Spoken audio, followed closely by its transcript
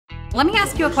Let me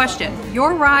ask you a question.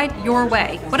 Your ride, your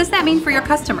way. What does that mean for your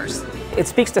customers? It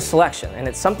speaks to selection, and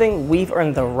it's something we've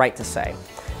earned the right to say.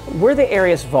 We're the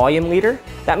area's volume leader.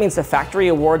 That means the factory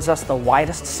awards us the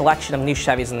widest selection of new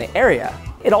Chevys in the area.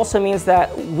 It also means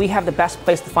that we have the best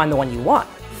place to find the one you want.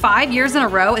 5 years in a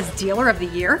row as Dealer of the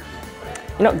Year?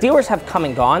 You know, dealers have come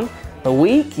and gone, but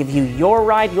we give you your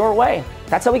ride, your way.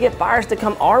 That's how we get buyers to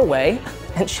come our way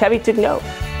and Chevy to go.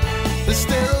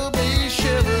 Estero